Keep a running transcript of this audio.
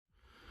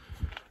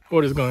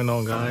What is going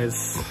on,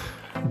 guys?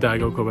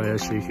 Daigo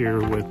Kobayashi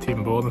here with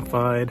Team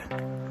Bonafide.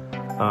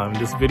 In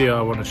this video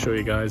I want to show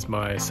you guys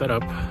my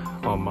setup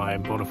on my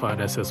Bonafide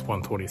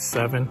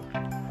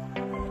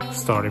SS127,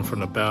 starting from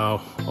the bow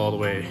all the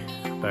way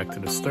back to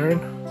the stern.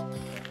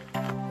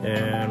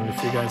 And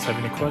if you guys have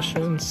any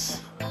questions,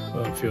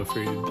 feel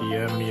free to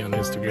DM me on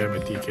Instagram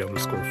at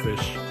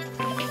DK_fish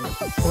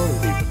or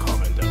leave a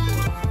comment down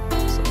below.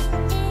 So,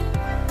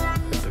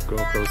 get the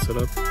GoPro set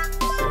up,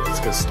 so let's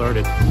get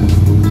started.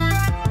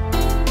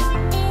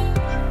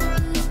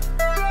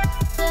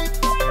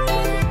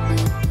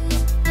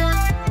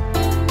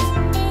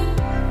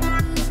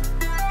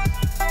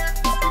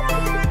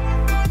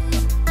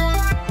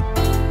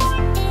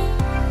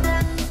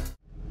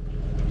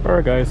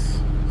 Alright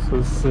guys, so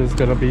this is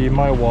going to be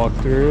my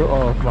walkthrough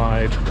of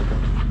my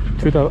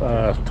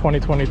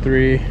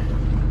 2023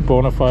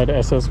 Bonafide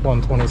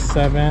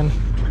SS127,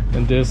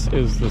 and this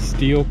is the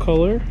steel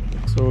color.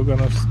 So we're going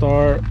to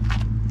start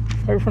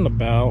right from the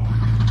bow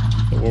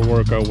and we'll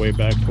work our way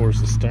back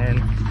towards the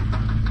stern.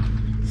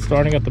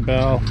 Starting at the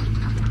bow,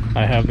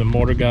 I have the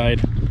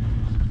Motorguide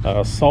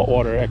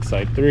Saltwater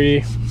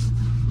XI3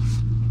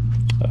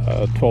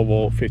 12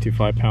 volt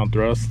 55 pound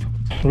thrust.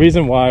 The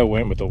reason why I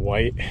went with the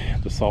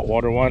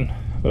saltwater one,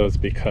 was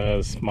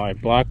because my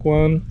black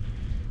one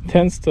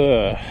tends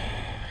to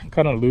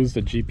kind of lose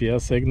the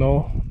GPS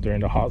signal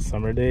during the hot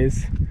summer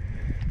days.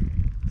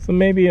 So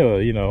maybe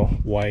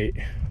white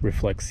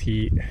reflects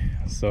heat,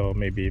 so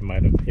maybe it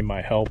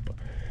might help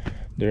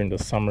during the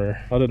summer.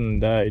 Other than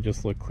that, it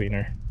just looked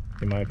cleaner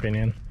in my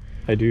opinion.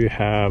 I do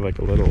have like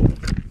a little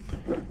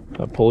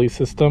pulley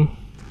system.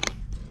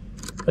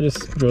 I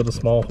just drilled a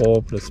small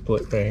hole, put a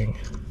split ring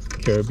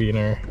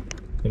carabiner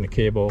in the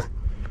cable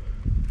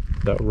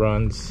that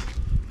runs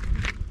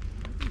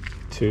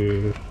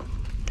to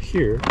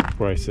here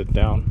where I sit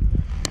down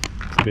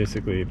to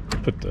basically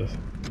put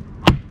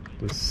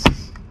this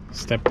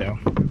step down.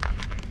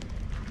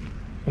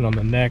 And on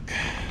the neck,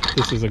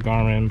 this is a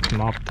Garmin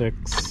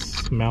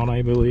Panoptix mount,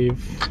 I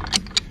believe.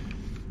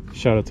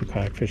 Shout out to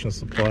Kayak Fishing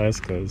Supplies,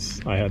 because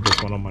I had this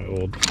one on my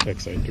old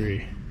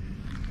XI3,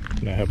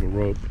 and I have a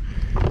rope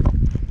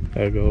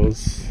that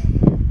goes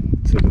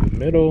to the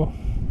middle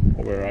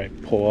where I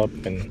pull up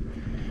and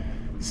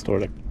store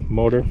the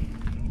motor.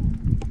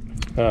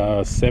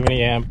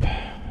 70 amp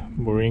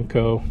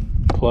Morinco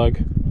plug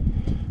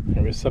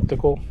and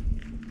receptacle,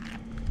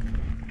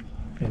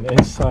 and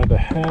inside the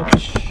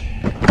hatch,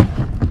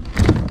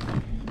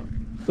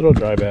 little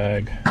dry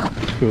bag,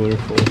 cooler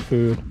full of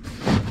food.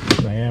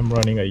 And I am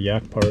running a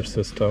Yak-Power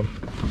system,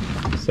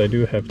 so I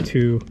do have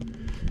two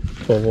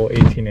 12 volt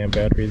 18 amp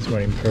batteries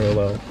running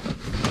parallel,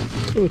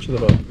 which is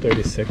about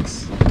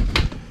 36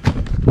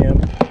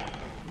 amp.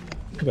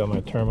 Got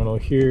my terminal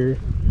here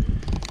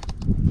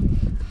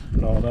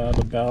and all that.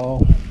 The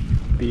bow,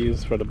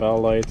 these for the bow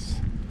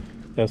lights,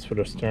 that's for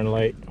the stern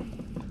light,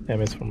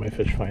 and it's for my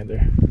fish finder.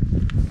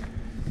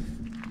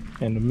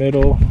 In the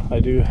middle, I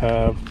do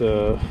have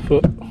the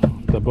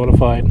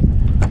Bonafide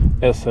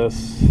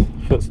SS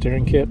foot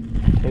steering kit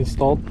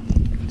installed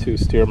to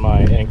steer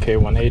my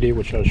NK180,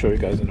 which I'll show you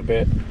guys in a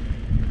bit.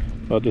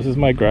 But this is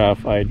my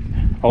graph. I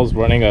was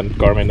running a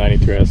Garmin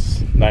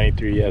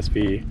 93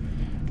 SV,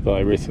 but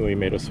I recently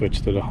made a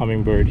switch to the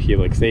Humminbird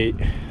Helix 8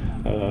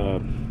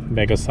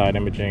 mega side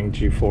imaging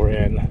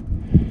G4N.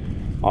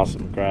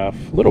 Awesome graph.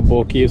 A little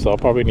bulky, so I'll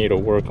probably need to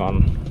work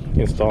on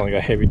installing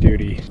a heavy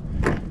duty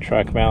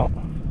track mount.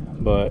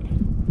 But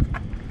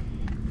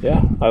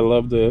yeah, I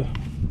love the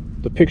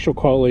picture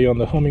quality on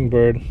the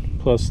Humminbird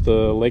plus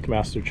the Lake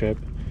Master chip.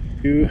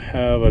 I do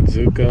have a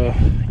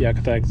Yak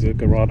Attack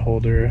Zuka rod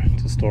holder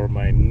to store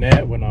my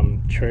net when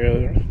I'm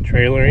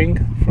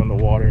trailering from the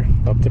water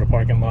up to the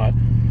parking lot,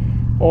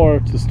 or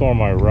to store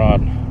my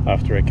rod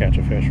after I catch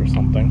a fish or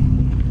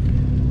something.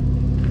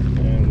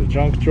 And the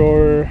junk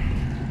drawer,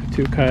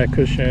 two kayak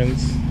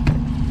cushions,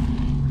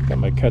 got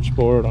my catch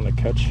board on a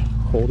catch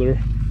holder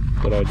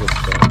that I just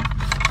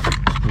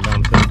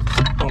mounted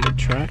on the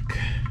track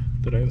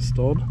that I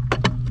installed.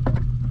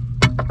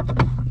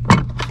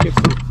 Keeps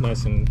it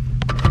nice and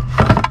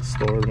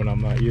stored when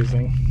I'm not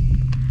using.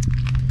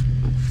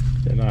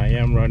 And I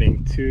am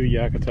running two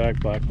YakAttack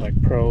Black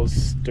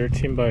Pros,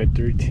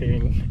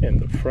 13x13 in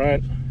the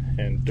front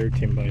and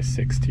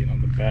 13x16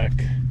 on the back.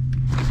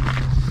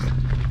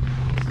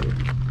 So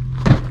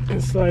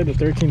inside the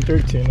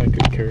 1313 I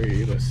could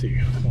carry, let's see,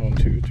 1,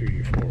 2,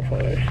 3, 4,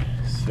 5,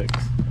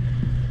 6,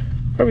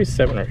 probably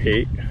 7 or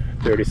 8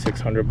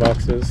 3600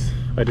 boxes.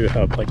 I do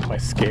have like my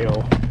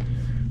scale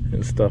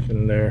and stuff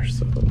in there,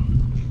 so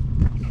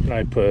and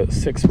I put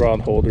 6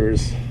 rod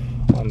holders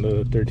on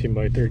the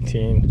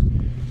 13x13.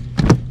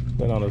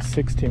 Then on the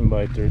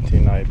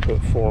 16x13 I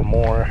put 4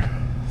 more,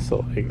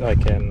 so I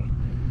can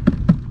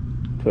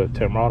put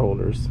 10 rod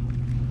holders.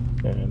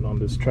 And on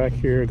this track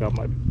here I got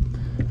my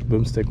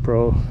Boomstick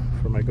Pro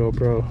for my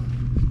GoPro.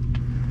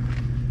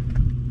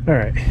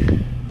 Alright,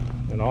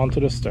 and on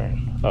to the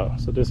stern. Oh,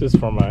 so this is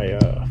for my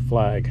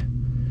flag,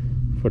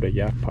 for the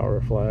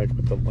Yak-Power flag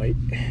with the light.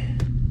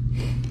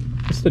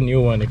 It's the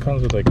new one. It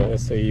comes with like a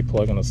SAE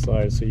plug on the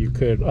side, so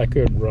I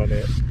could run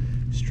it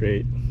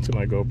straight to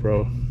my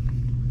GoPro,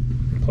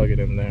 plug it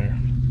in there.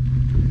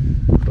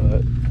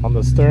 But on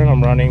the stern,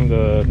 I'm running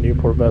the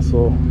Newport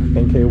vessel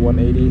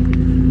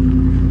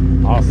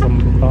NK180.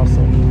 Awesome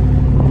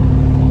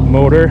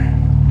motor.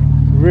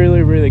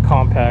 Really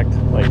compact,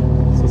 like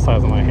it's the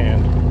size of my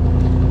hand.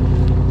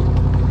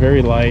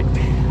 Very light.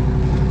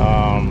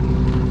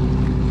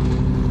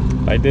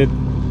 I did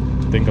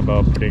think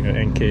about putting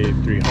an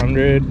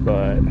NK300,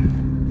 but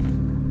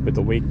with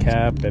the weight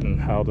cap and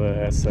how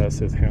the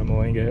SS is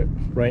handling it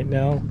right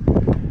now,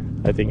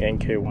 I think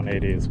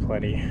NK180 is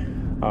plenty.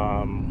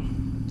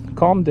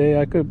 Calm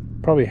day, I could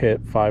probably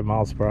hit 5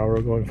 miles per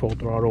hour going full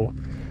throttle,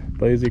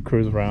 but easy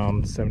cruise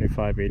around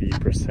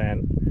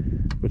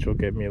 75-80%, which will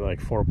get me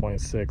like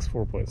 4.6,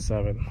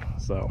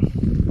 4.7. So,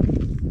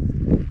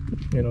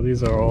 you know,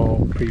 these are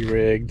all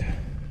pre-rigged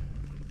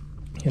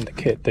in the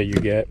kit that you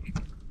get.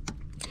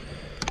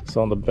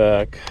 So on the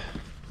back,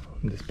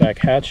 this back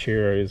hatch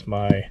here is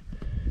my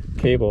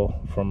cable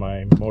for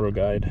my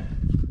Motorguide.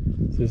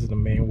 So this is the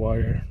main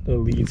wire that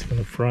leads from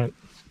the front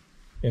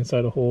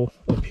inside the hole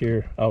up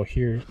here, out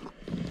here,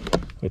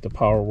 with the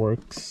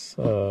PowerWorks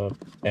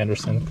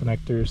Anderson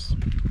connectors.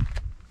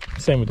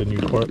 Same with the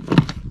Newport.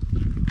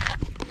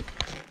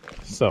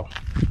 So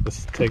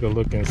let's take a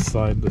look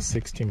inside the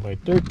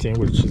 16x13,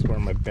 which is where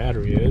my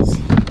battery is.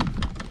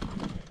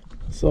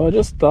 So I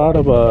just thought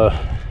of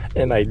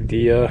an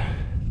idea.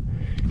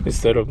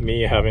 Instead of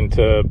me having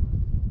to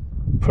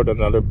put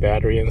another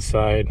battery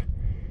inside,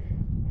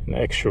 an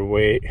extra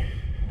weight,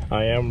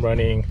 I am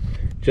running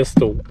just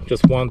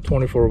one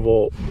 24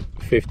 volt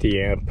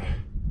 50 amp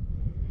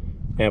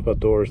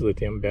outdoors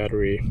lithium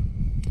battery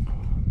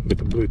with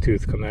the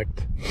Bluetooth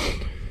connect,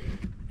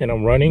 and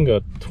I'm running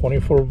a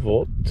 24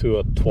 volt to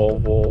a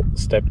 12 volt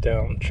step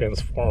down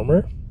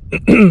transformer,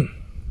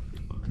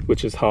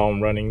 which is how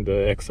I'm running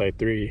the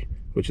XI3,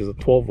 which is a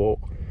 12 volt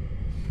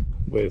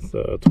with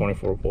a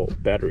 24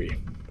 volt battery.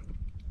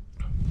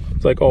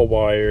 It's like all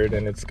wired,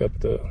 and it's got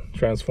the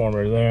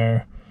transformer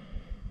there.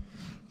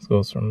 It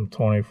goes from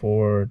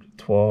 24 to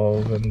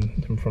 12,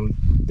 and from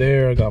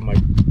there I got my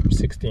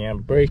 60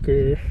 amp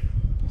breaker,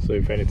 so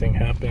if anything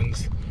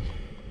happens,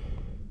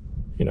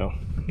 you know,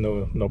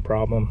 no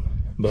problem.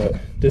 But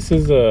this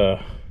is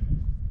a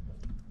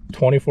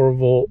 24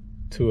 volt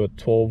to a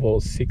 12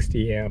 volt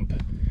 60 amp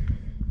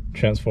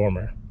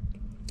transformer,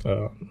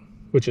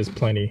 which is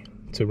plenty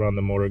to run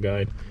the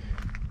Motorguide.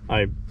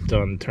 I've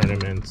done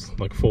tournaments,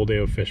 like full day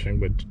of fishing,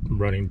 with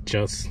running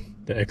just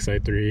the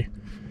XI3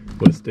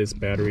 with this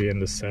battery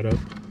and the setup,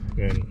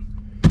 and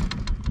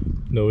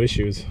no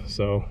issues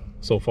so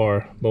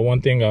far. But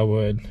one thing I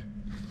would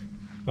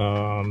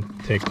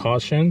take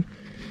caution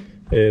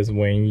is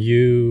when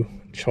you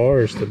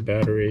charge the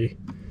battery,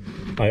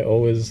 I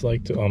always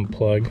like to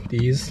unplug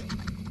these,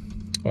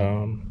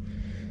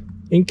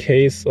 in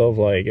case of,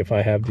 like, if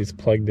I have these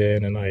plugged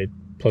in and I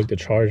plug the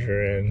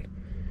charger in,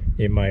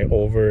 it might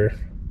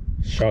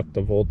shock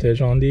the voltage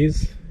on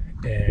these,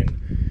 and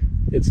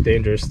it's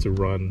dangerous to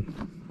run.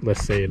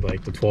 Let's say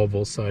like the 12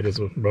 volt side is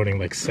running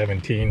like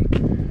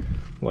 17,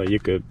 like you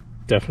could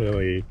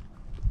definitely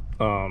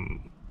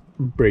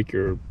break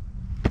your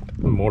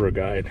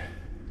Motorguide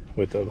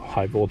with a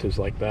high voltage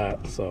like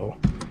that. So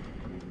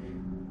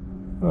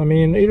I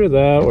mean, either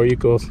that, or you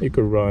could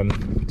run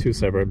 2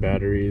 separate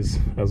batteries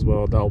as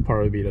well. That'll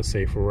probably be the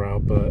safer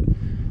route, but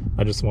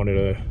I just wanted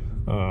to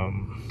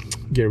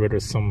get rid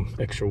of some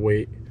extra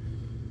weight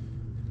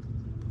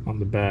on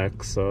the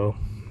back. So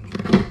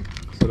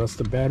that's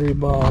the battery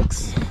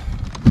box.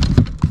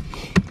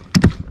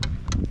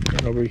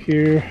 And over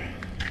here,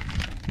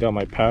 got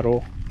my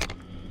paddle.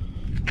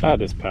 I had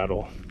this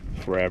paddle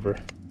forever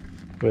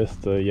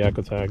with the Yak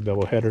Attack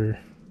double header.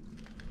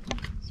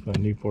 It's my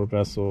Newport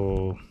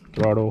vessel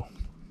throttle.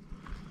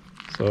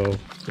 So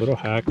little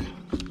hack.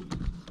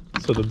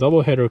 So the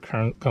double header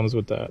comes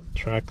with that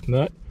track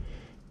nut.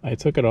 I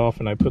took it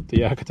off and I put the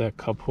Yak Attack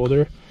cup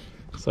holder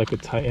so I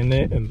could tighten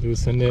it and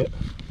loosen it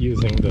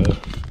using the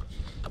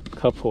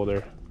cup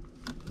holder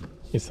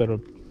instead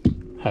of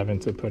having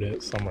to put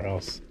it somewhere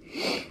else.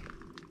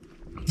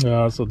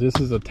 So this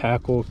is a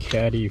tackle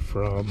caddy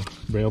from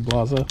Rail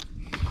Plaza.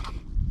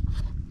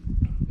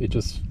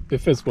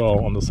 It fits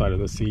well on the side of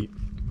the seat.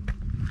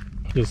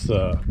 Just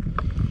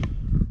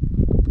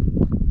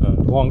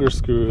longer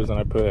screws, and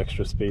I put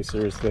extra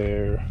spacers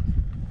there.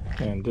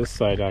 And this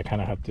side I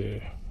kind of have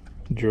to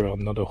drill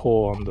another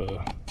hole on the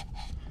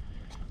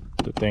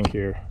thing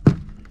here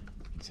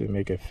to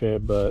make it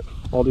fit, but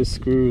all these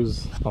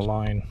screws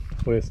align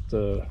with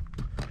the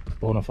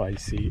Bonafide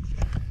seat.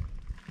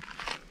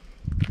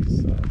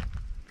 So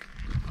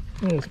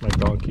there's my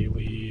donkey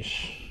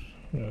leash,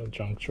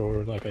 junk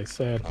drawer, like I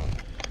said.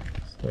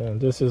 And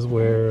this is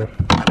where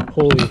the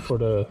pulley for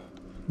the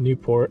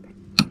Newport,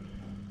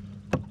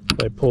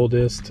 I pull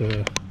this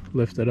to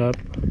lift it up.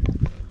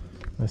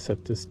 I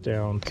set this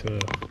down to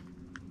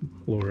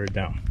lower it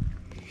down.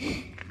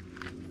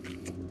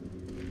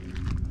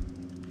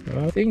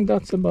 I think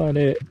that's about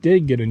it.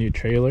 Did get a new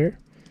trailer.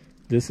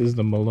 This is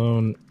the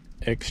Malone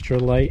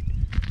Xtralight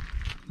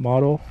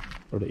model,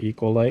 or the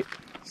Ecolight,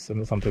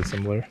 something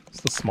similar.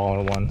 It's the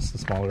smaller one, it's the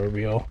smaller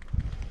wheel.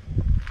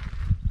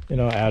 You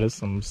know, added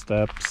some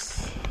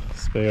steps,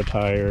 spare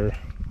tire,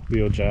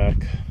 wheel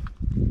jack,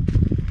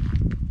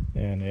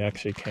 and it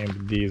actually came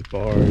with these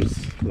bars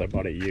that I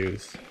bought it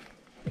used,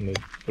 and the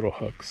little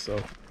hooks.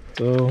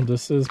 So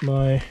this is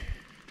my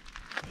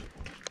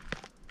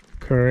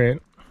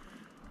current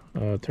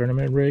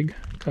tournament rig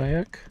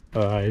kayak.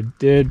 I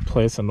did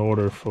place an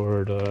order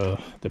for the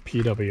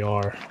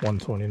PWR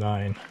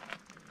 129,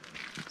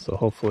 so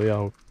hopefully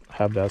I'll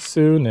have that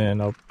soon,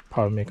 and I'll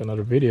probably make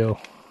another video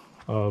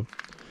of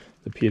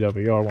the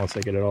PWR once I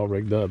get it all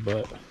rigged up.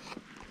 But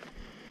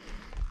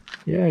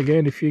yeah,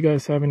 again, if you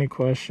guys have any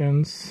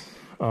questions,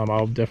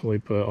 I'll definitely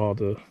put all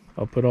the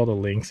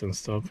links and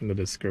stuff in the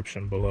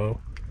description below.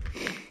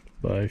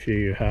 But if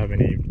you have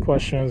any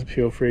questions,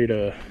 feel free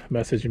to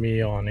message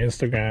me on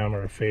Instagram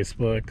or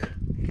Facebook,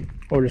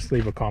 or just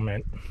leave a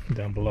comment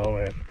down below,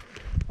 and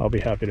I'll be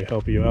happy to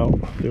help you out.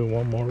 Do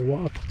one more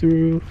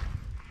walkthrough.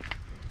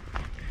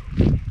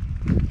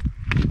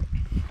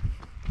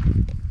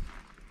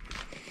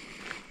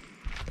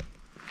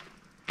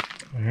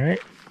 Alright.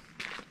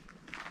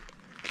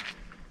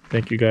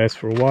 Thank you guys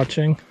for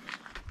watching,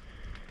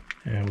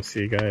 and we'll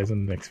see you guys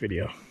in the next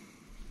video.